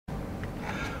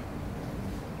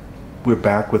we're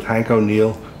back with Hank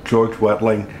O'Neill, George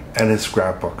Wettling, and his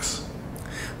scrapbooks.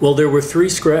 Well, there were 3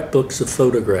 scrapbooks of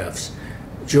photographs.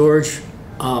 George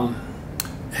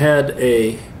had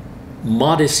a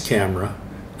modest camera.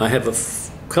 I have a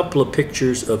couple of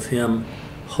pictures of him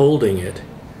holding it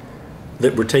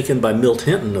that were taken by Milt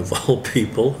Hinton, of all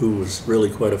people, who was really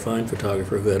quite a fine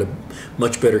photographer, who had a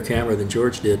much better camera than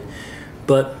George did.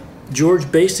 But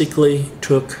George basically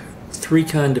took 3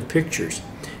 kinds of pictures.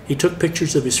 He took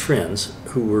pictures of his friends,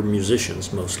 who were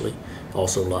musicians mostly,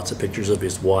 also lots of pictures of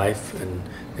his wife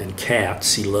and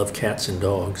cats. He loved cats and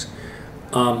dogs.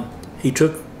 He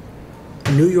took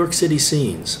New York City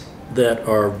scenes that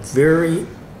are very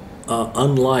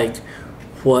unlike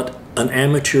what an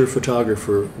amateur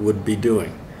photographer would be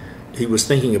doing. He was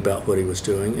thinking about what he was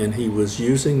doing, and he was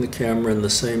using the camera in the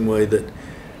same way that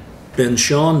Ben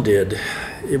Shawn did.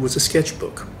 It was a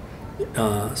sketchbook.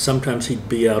 Sometimes he'd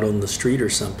be out on the street or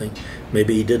something.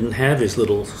 Maybe he didn't have his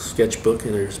little sketchbook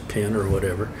and his pen or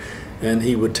whatever, and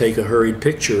he would take a hurried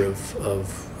picture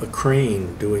of a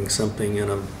crane doing something in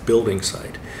a building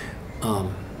site,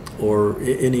 or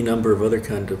any number of other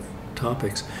kind of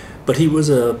topics. But he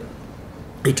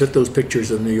took those pictures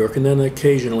of New York, and then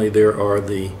occasionally there are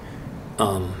the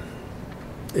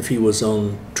if he was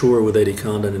on tour with Eddie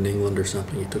Condon in England or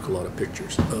something, he took a lot of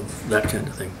pictures of that kind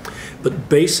of thing. But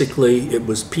basically, it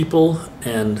was people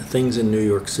and things in New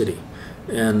York City.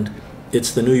 And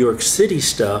it's the New York City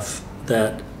stuff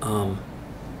that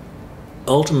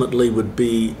ultimately would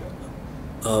be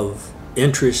of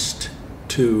interest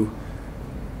to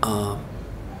a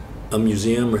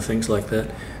museum or things like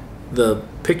that. The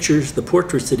pictures, the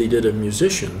portraits that he did of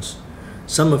musicians,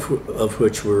 some of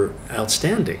which were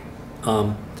outstanding.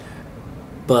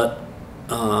 But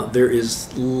there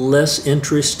is less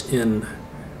interest in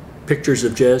pictures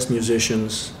of jazz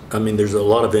musicians. I mean, there's a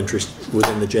lot of interest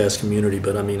within the jazz community,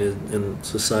 but I mean, in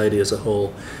society as a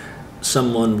whole,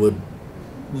 someone would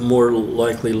more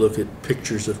likely look at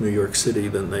pictures of New York City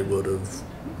than they would of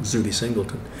Zutty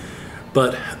Singleton.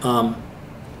 But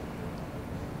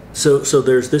so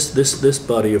there's this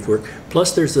body of work.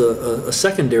 Plus, there's a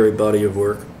secondary body of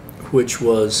work, which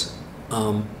was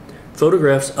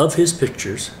photographs of his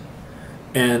pictures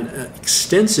and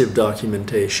extensive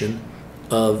documentation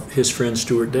of his friend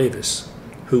Stuart Davis,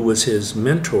 who was his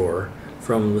mentor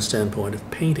from the standpoint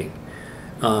of painting.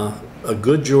 A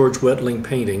good George Wettling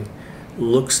painting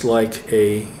looks like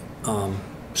a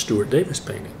Stuart Davis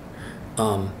painting,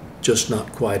 just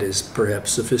not quite as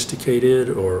perhaps sophisticated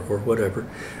or whatever.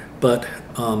 But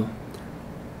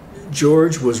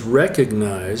George was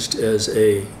recognized as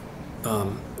a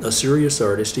serious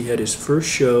artist. He had his first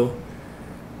show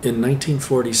in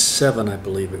 1947, I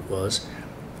believe it was,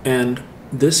 and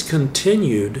this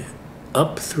continued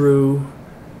up through,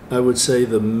 I would say,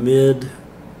 the mid,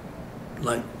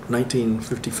 like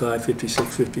 1955,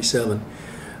 56, 57.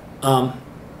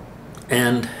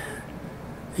 And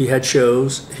he had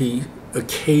shows. He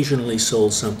occasionally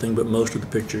sold something, but most of the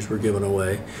pictures were given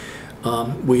away.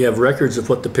 We have records of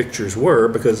what the pictures were,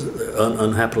 because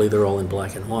unhappily they're all in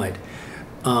black and white.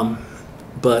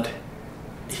 But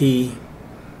he,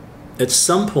 at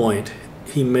some point,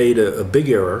 he made a big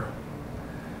error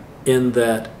in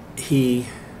that he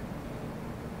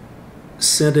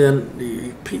sent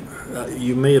in,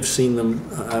 you may have seen them,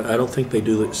 I don't think they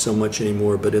do it so much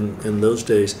anymore, but in those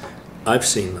days, I've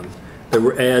seen them. There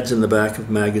were ads in the back of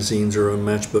magazines or on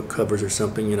matchbook covers or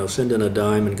something, you know, send in a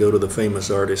dime and go to the famous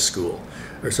artist school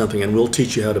or something, and we'll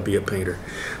teach you how to be a painter.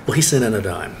 Well, he sent in a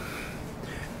dime.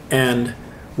 And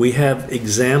we have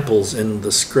examples in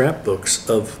the scrapbooks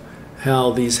of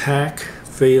how these hack,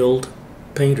 failed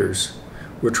painters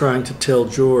were trying to tell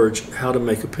George how to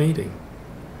make a painting.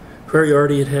 He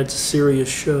already had serious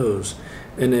shows,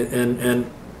 and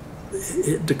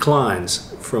it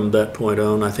declines from that point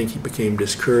on. I think he became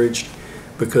discouraged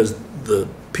because the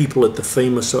people at the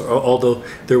famous, although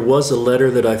there was a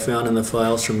letter that I found in the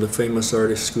files from the famous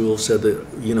artist school, said that,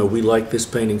 you know, we like this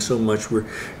painting so much, we're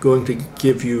going to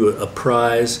give you a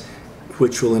prize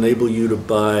which will enable you to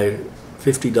buy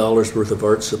 $50 worth of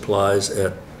art supplies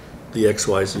at the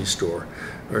XYZ store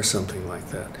or something like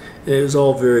that. It was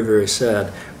all very, very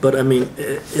sad. But I mean,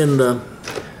 at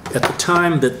the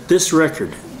time that this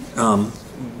record,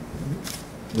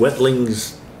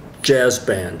 Wettling's jazz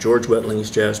band, George Wettling's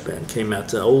jazz band, came out,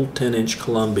 to old 10-inch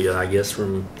Columbia, I guess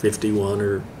from 51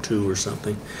 or 2 or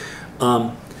something.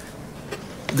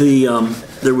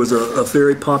 There was a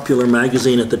very popular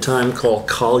magazine at the time called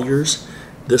Collier's.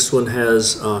 This one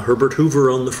has Herbert Hoover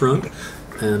on the front,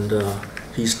 and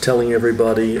he's telling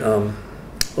everybody, oh,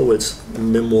 it's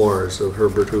memoirs of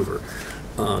Herbert Hoover.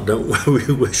 Don't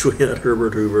we wish we had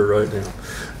Herbert Hoover right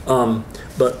now?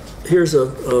 But here's a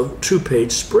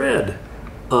 2-page spread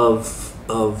of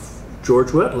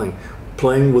George Wettling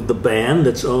playing with the band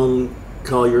that's on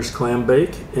Collier's Clam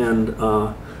Bake, and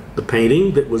the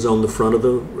painting that was on the front of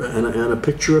and a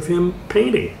picture of him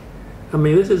painting. I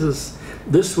mean,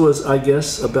 this was, I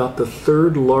guess, about the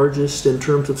 3rd largest in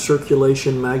terms of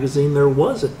circulation magazine there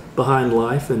was behind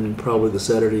Life and probably the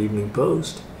Saturday Evening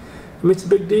Post. I mean, it's a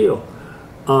big deal.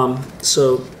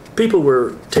 So people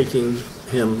were taking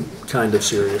him kind of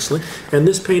seriously. And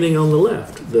this painting on the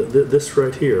left, this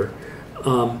right here,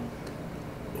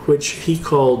 which he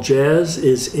called Jazz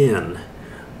is In.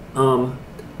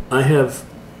 I have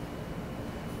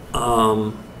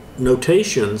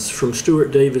notations from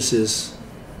Stuart Davis's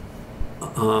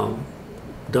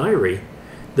diary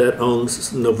that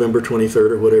owns November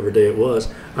 23rd or whatever day it was.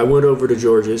 I went over to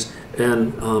George's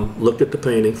and looked at the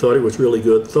painting, thought it was really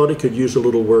good, thought it could use a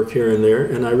little work here and there,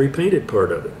 and I repainted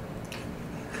part of it.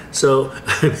 So,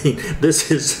 I mean,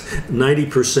 this is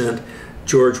 90%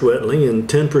 George Wettling and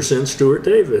 10% Stuart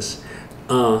Davis.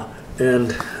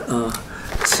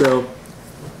 So,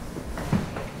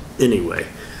 anyway.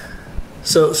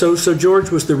 So George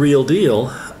was the real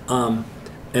deal,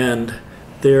 and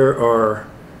there are,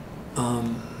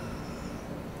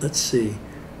 let's see,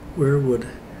 where would,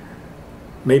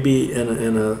 maybe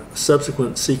in a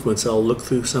subsequent sequence I'll look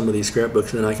through some of these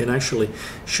scrapbooks and I can actually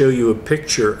show you a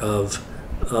picture of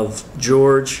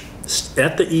George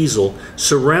at the easel,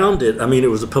 surrounded, I mean it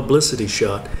was a publicity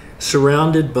shot,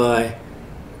 surrounded by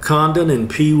Condon and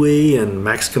Pee Wee and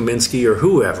Max Kaminsky or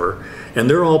whoever, and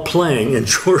they're all playing and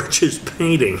George is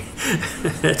painting.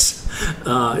 It's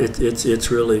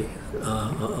really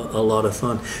a lot of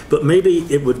fun. But maybe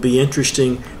it would be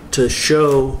interesting to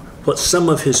show what some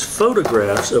of his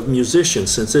photographs of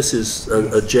musicians, since this is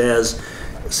a jazz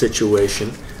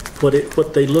situation,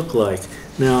 what they look like.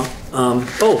 Now,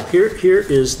 here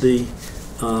is the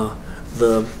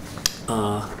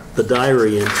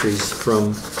diary entries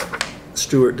from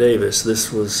Stuart Davis.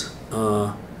 This was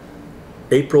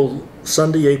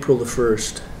Sunday, April the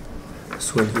 1st.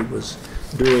 That's when he was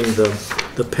doing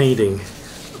the painting.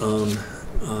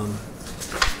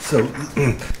 So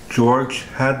George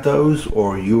had those,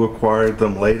 or you acquired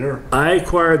them later? I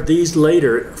acquired these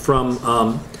later from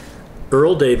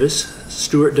Earl Davis,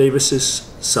 Stuart Davis's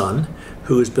son,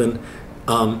 who has been,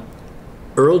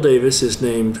 Earl Davis is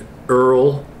named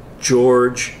Earl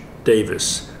George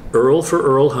Davis. Earl for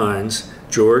Earl Hines,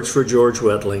 George for George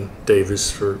Wettling,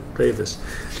 Davis for Davis.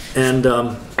 And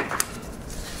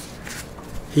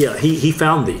he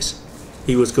found these.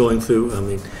 He was going through, I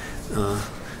mean,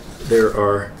 there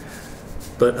are,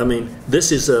 but I mean,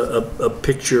 this is a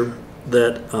picture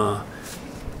that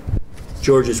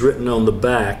George has written on the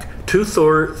back.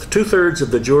 Two-thirds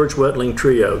of the George Wettling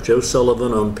Trio, Joe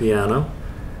Sullivan on piano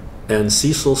and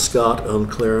Cecil Scott on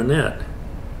clarinet.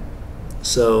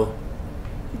 So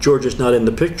George is not in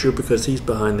the picture because he's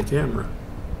behind the camera.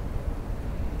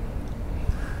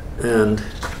 And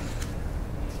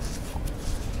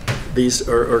these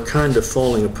are kind of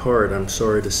falling apart, I'm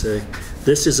sorry to say.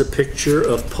 This is a picture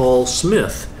of Paul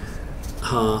Smith,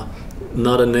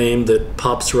 not a name that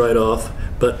pops right off,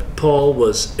 but Paul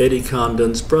was Eddie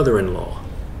Condon's brother-in-law.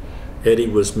 Eddie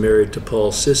was married to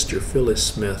Paul's sister, Phyllis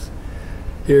Smith.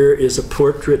 Here is a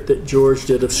portrait that George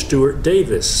did of Stuart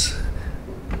Davis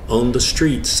on the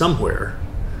street somewhere,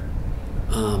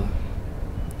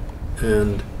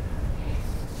 and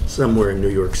somewhere in New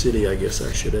York City, I guess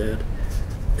I should add.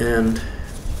 And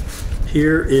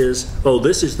here is,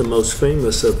 this is the most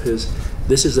famous of his.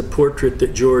 This is a portrait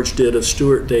that George did of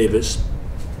Stuart Davis.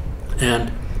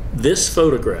 And this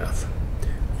photograph,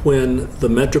 when the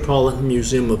Metropolitan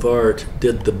Museum of Art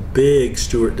did the big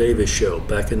Stuart Davis show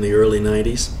back in the early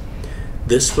 90s,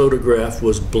 this photograph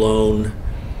was blown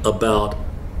about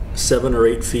 7 or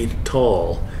 8 feet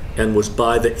tall and was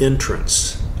by the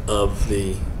entrance of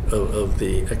the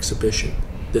exhibition.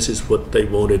 This is what they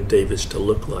wanted Davis to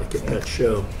look like at that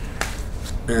show.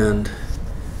 And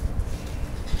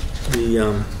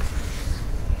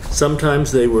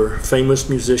sometimes they were famous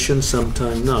musicians,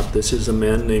 sometimes not. This is a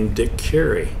man named Dick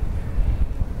Carey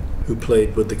who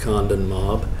played with the Condon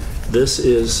mob. This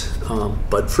is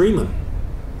Bud Freeman,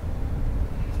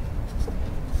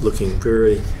 looking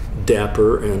very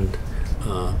dapper and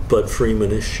Bud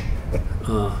Freemanish.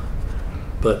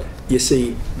 But you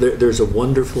see, there's a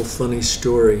wonderful, funny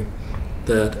story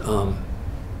that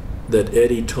that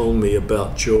Eddie told me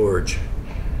about George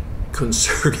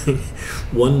concerning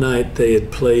one night they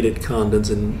had played at Condon's,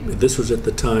 and this was at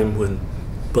the time when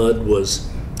Bud was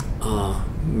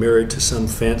married to some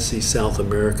fancy South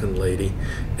American lady,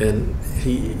 and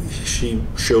she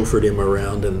chauffeured him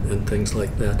around and things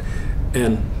like that.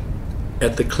 And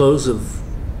at the close of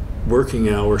working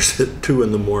hours at 2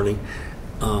 in the morning,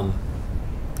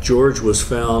 George was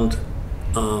found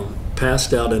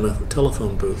passed out in a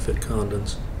telephone booth at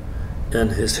Condon's,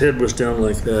 and his head was down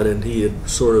like that, and he had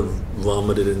sort of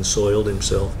vomited and soiled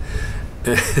himself.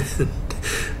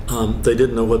 And they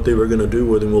didn't know what they were going to do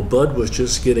with him. Well, Bud was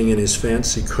just getting in his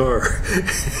fancy car.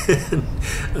 And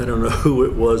I don't know who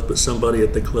it was, but somebody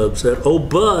at the club said, "Oh,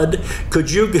 Bud,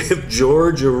 could you give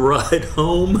George a ride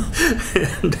home?"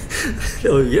 And,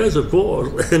 "Oh, yes, of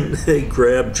course." And they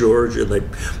grabbed George and they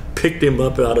picked him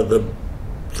up out of the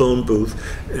phone booth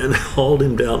and hauled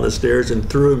him down the stairs and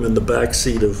threw him in the back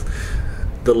seat of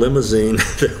the limousine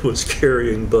that was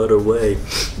carrying Bud away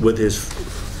with his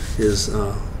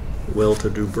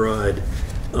well-to-do bride.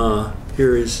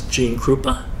 Here is Gene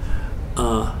Krupa,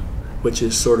 which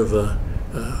is sort of a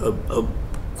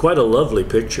quite a lovely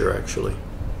picture, actually.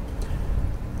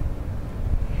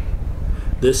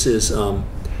 This is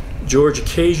George.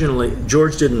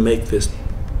 George didn't make this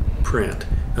print.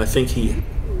 I think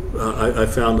I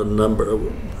found a number.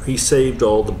 He saved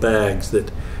all the bags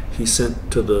that he sent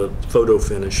to the photo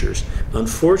finishers.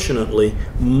 Unfortunately,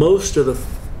 most of the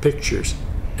pictures,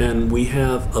 and we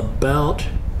have about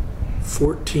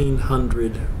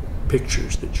 1,400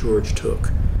 pictures that George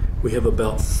took. We have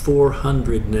about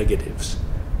 400 negatives.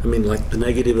 I mean, like, the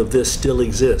negative of this still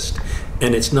exists.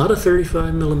 And it's not a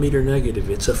 35mm negative.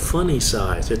 It's a funny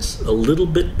size. It's a little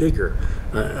bit bigger.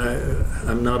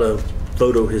 I'm not a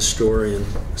photo historian,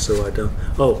 so I don't.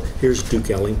 Oh, here's Duke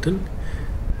Ellington.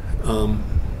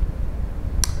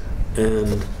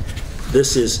 And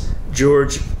this is,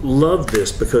 George loved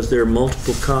this because there are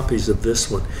multiple copies of this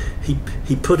one.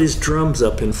 He put his drums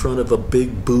up in front of a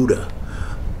big Buddha,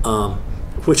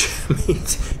 which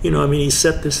means, he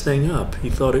set this thing up. He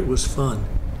thought it was fun.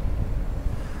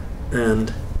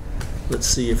 And let's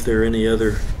see if there are any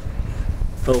other.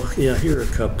 Oh, yeah, here are a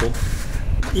couple.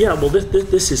 Yeah, well,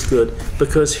 this is good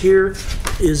because here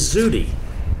is Zudi,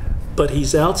 but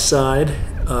he's outside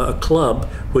a club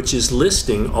which is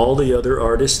listing all the other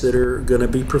artists that are going to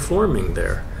be performing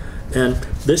there. And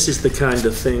this is the kind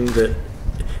of thing that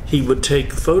he would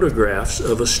take photographs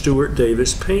of a Stuart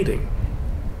Davis painting.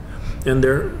 And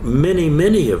there are many,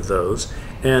 many of those.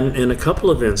 And in a couple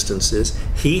of instances,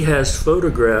 he has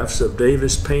photographs of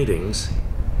Davis paintings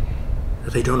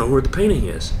that they don't know where the painting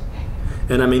is.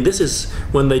 And I mean, this is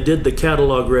when they did the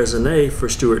catalog raisonné for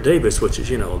Stuart Davis, which is,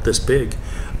 this big.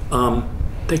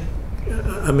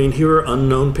 Here are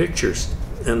unknown pictures.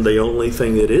 And the only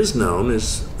thing that is known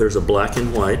is there's a black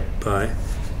and white by,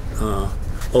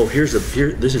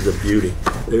 this is a beauty.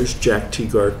 There's Jack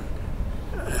Teagard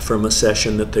from a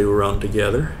session that they were on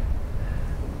together.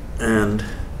 And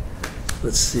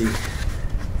let's see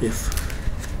if,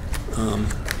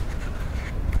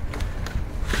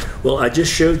 well, I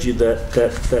just showed you that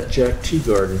Jack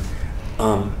Teagard.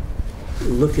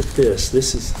 Look at this.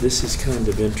 This is kind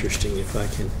of interesting. If I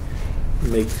can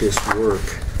make this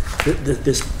work,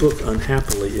 this book,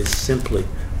 unhappily, is simply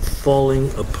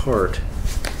falling apart.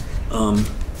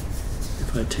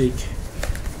 If I take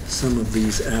some of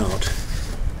these out,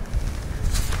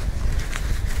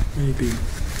 maybe.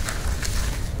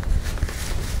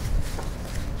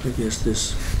 I guess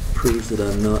this proves that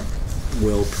I'm not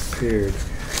well prepared.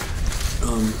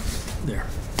 There.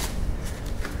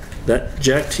 That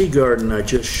Jack Teagard I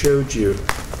just showed you,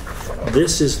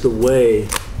 this is the way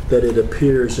that it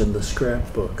appears in the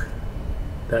scrapbook.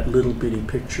 That little bitty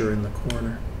picture in the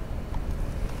corner.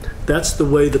 That's the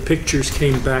way the pictures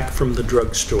came back from the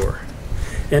drugstore.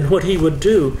 And what he would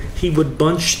do, he would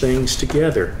bunch things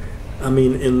together. I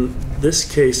mean, in this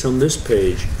case, on this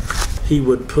page, he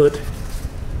would put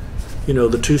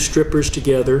the two strippers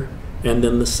together and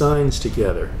then the signs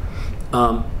together.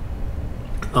 On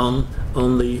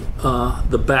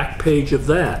the back page of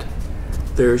that,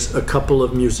 there's a couple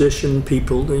of musician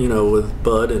people, with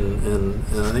Bud and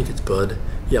I think it's Bud.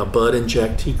 Yeah, Bud and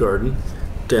Jack Teagard.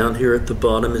 Down here at the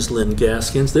bottom is Lynn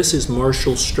Gaskins. This is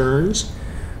Marshall Stearns.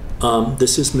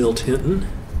 This is Milt Hinton.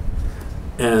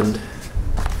 And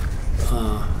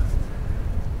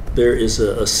there is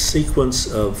a sequence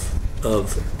of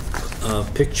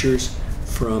pictures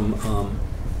from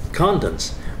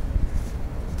Condon's.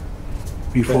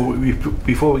 Before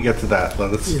we get to that,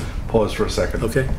 let us pause for a second. Okay.